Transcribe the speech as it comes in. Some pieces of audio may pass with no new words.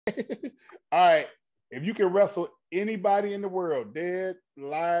All right. If you can wrestle anybody in the world, dead,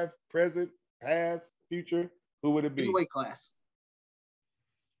 live, present, past, future, who would it be? In the weight class.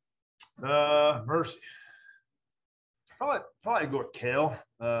 Mercy. Probably go with cael.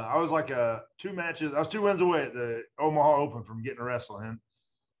 I was like 2 matches. I was 2 wins away at the Omaha Open from getting to wrestle him.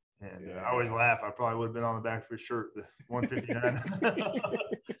 And I always laugh. I probably would have been on the back of his shirt, the 159.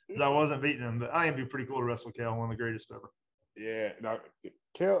 Because I wasn't beating him. But I think it'd be pretty cool to wrestle cael, one of the greatest ever. Yeah. No,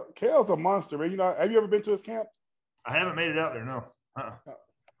 cael's a monster, man. You know, have you ever been to his camp? I haven't made it out there, no.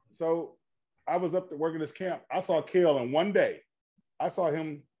 So I was up there working this camp. I saw cael in one day. I saw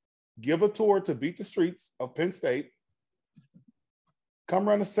him give a tour to Beat the Streets of Penn State, come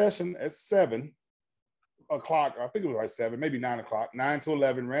run a session at 7 o'clock. I think it was like 7, maybe 9 o'clock, 9 to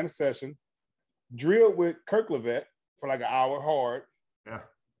 11, ran a session, drilled with Kirk Levitt for like an hour hard. Yeah.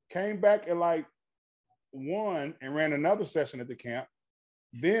 Came back at like 1 and ran another session at the camp,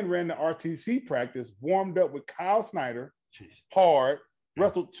 then ran the RTC practice, warmed up with Kyle Snyder, hard,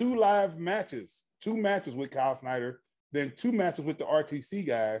 wrestled 2 live matches, 2 matches with Kyle Snyder, then 2 matches with the RTC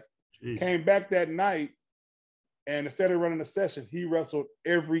guys. Came back that night, and instead of running a session, he wrestled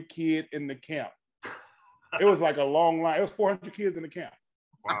every kid in the camp. It was like a long line. It was 400 kids in the camp.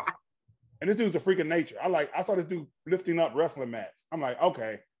 Wow. And this dude's a freak of nature. I saw this dude lifting up wrestling mats. I'm like,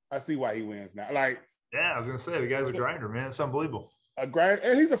 okay, I see why he wins now. Like, yeah, I was gonna say the guy's a grinder, man. It's unbelievable. A grinder,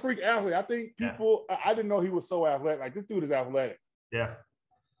 and he's a freak athlete. I think people. Yeah. I didn't know he was so athletic. Like, this dude is athletic. Yeah.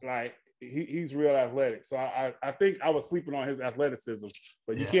 Like, he's real athletic. So I think I was sleeping on his athleticism.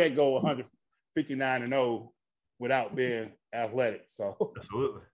 But you can't go 159-0 without being athletic. So absolutely.